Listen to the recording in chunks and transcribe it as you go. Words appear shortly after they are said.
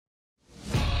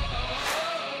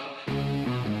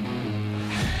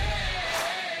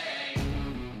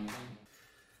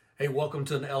Hey, welcome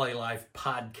to an LA Life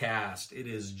podcast. It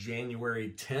is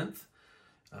January 10th,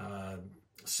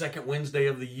 second Wednesday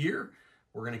of the year.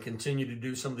 We're going to continue to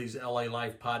do some of these LA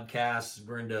Life podcasts.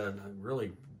 We're into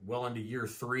really well into year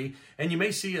 3. And you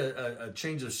may see a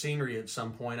change of scenery at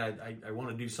some point. I want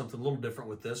to do something a little different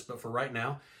with this, but for right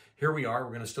now, here we are. We're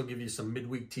going to still give you some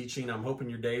midweek teaching. I'm hoping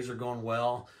your days are going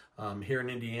well. Here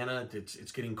in Indiana,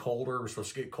 it's getting colder. We're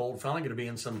supposed to get cold. Finally going to be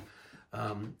in some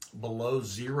below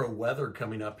zero weather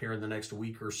coming up here in the next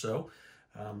week or so.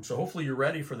 So hopefully you're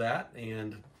ready for that.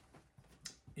 And,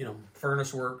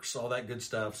 furnace works, all that good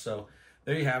stuff. So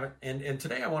there you have it. And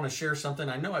today I want to share something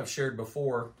I know I've shared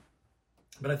before,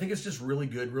 but I think it's just really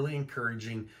good, really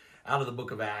encouraging out of the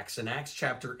book of Acts. In Acts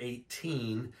chapter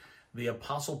 18, the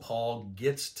Apostle Paul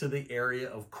gets to the area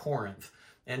of Corinth.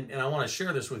 And I want to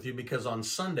share this with you because on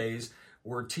Sundays,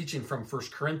 we're teaching from 1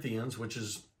 Corinthians, which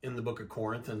is in the book of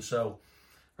Corinth. And so,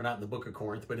 or not in the book of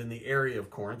Corinth, but in the area of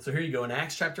Corinth. So here you go. In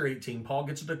Acts chapter 18, Paul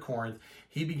gets to Corinth.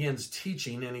 He begins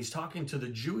teaching, and he's talking to the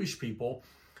Jewish people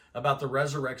about the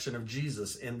resurrection of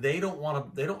Jesus. And they don't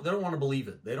want to believe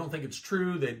it. They don't think it's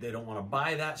true. They don't want to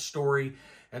buy that story.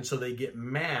 And so they get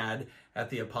mad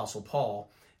at the Apostle Paul.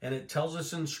 And it tells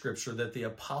us in Scripture that the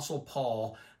Apostle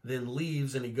Paul then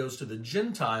leaves and he goes to the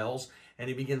Gentiles and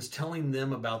he begins telling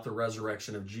them about the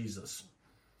resurrection of Jesus.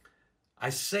 I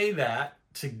say that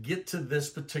to get to this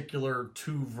particular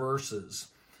 2 verses.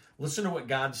 Listen to what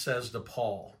God says to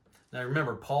Paul. Now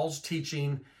remember, Paul's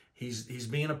teaching, he's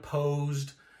being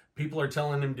opposed. People are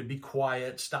telling him to be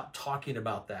quiet, stop talking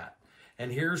about that.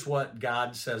 And here's what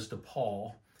God says to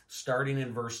Paul, starting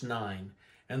in verse 9.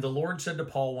 And the Lord said to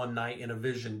Paul one night in a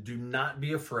vision, "Do not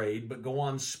be afraid, but go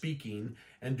on speaking,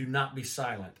 and do not be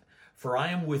silent. For I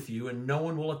am with you, and no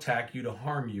one will attack you to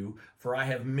harm you, for I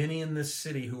have many in this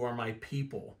city who are my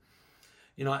people."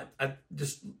 I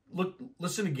just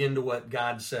listen again to what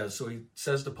God says. So he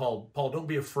says to Paul, don't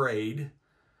be afraid,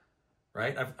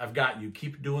 right? I've got you.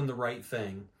 Keep doing the right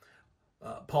thing.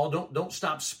 Paul, don't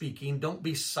stop speaking. Don't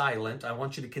be silent. I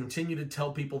want you to continue to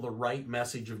tell people the right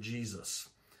message of Jesus.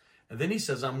 And then he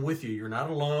says, I'm with you. You're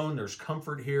not alone. There's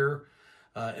comfort here.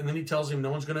 And then he tells him no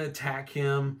one's going to attack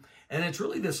him. And it's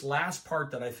really this last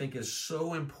part that I think is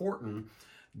so important.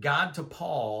 God to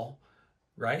Paul,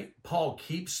 right? Paul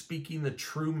keeps speaking the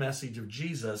true message of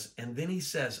Jesus. And then he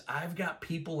says, I've got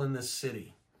people in this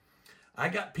city. I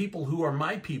got people who are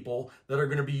my people that are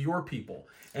going to be your people.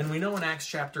 And we know in Acts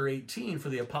chapter 18 for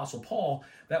the Apostle Paul,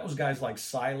 that was guys like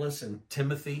Silas and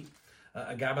Timothy,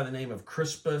 a guy by the name of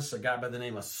Crispus, a guy by the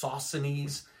name of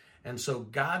Sosthenes. And so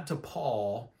God to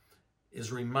Paul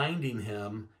is reminding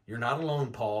him, you're not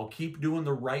alone, Paul. Keep doing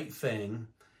the right thing.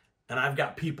 And I've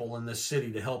got people in this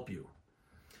city to help you.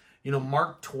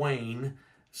 Mark Twain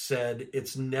said,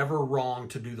 it's never wrong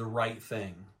to do the right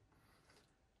thing.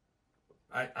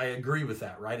 I agree with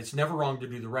that, right? It's never wrong to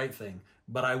do the right thing.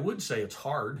 But I would say it's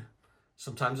hard.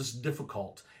 Sometimes it's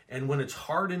difficult. And when it's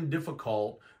hard and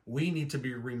difficult, we need to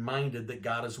be reminded that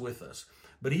God is with us.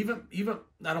 But even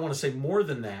I don't want to say more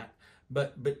than that,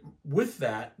 but with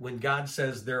that, when God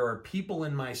says there are people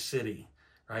in my city,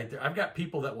 right? I've got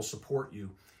people that will support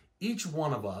you. Each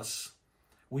one of us,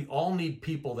 we all need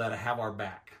people that have our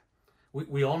back.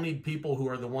 We all need people who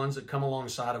are the ones that come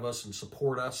alongside of us and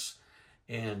support us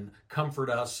and comfort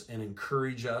us and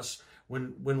encourage us.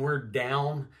 When we're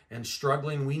down and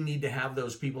struggling, we need to have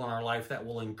those people in our life that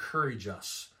will encourage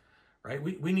us, right?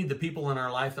 We need the people in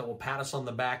our life that will pat us on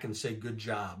the back and say, good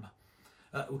job.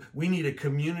 We need a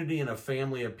community and a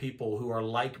family of people who are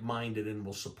like-minded and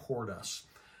will support us.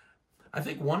 I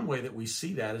think one way that we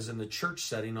see that is in the church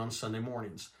setting on Sunday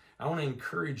mornings. I want to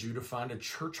encourage you to find a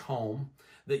church home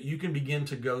that you can begin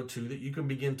to go to, that you can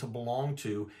begin to belong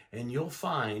to, and you'll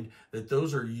find that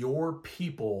those are your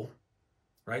people,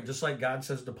 right? Just like God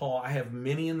says to Paul, I have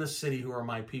many in the city who are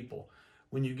my people.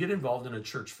 When you get involved in a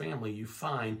church family, you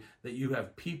find that you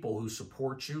have people who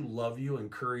support you, love you,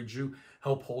 encourage you,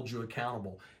 help hold you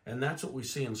accountable. And that's what we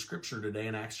see in Scripture today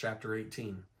in Acts chapter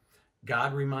 18.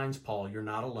 God reminds Paul, you're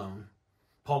not alone.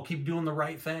 Paul, keep doing the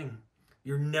right thing.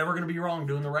 You're never going to be wrong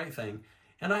doing the right thing.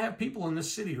 And I have people in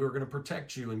this city who are going to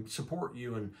protect you and support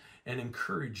you and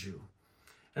encourage you.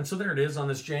 And so there it is on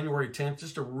this January 10th,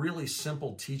 just a really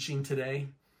simple teaching today.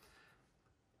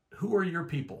 Who are your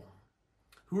people?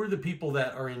 Who are the people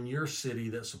that are in your city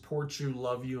that support you,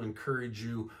 love you, encourage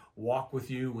you, walk with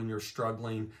you when you're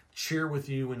struggling, cheer with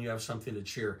you when you have something to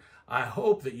cheer? I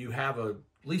hope that you have at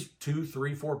least 2,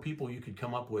 3, 4 people you could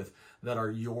come up with that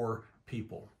are your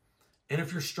people. And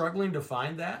if you're struggling to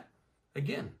find that,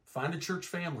 again, find a church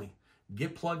family,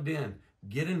 get plugged in,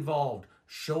 get involved,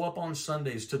 show up on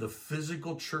Sundays to the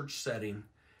physical church setting,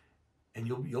 and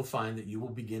you'll find that you will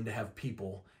begin to have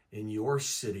people in your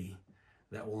city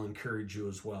that will encourage you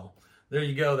as well. There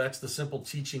you go. That's the simple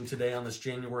teaching today on this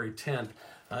January 10th.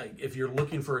 If you're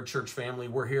looking for a church family,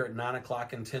 we're here at 9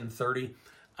 o'clock and 10:30.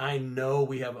 I know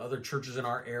we have other churches in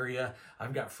our area.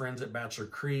 I've got friends at Bachelor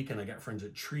Creek, and I got friends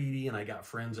at Treaty, and I got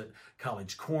friends at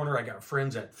College Corner. I got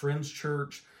friends at Friends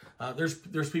Church.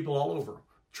 There's people all over,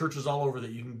 churches all over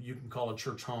that you can call a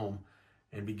church home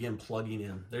and begin plugging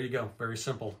in. There you go. Very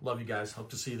simple. Love you guys. Hope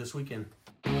to see you this weekend.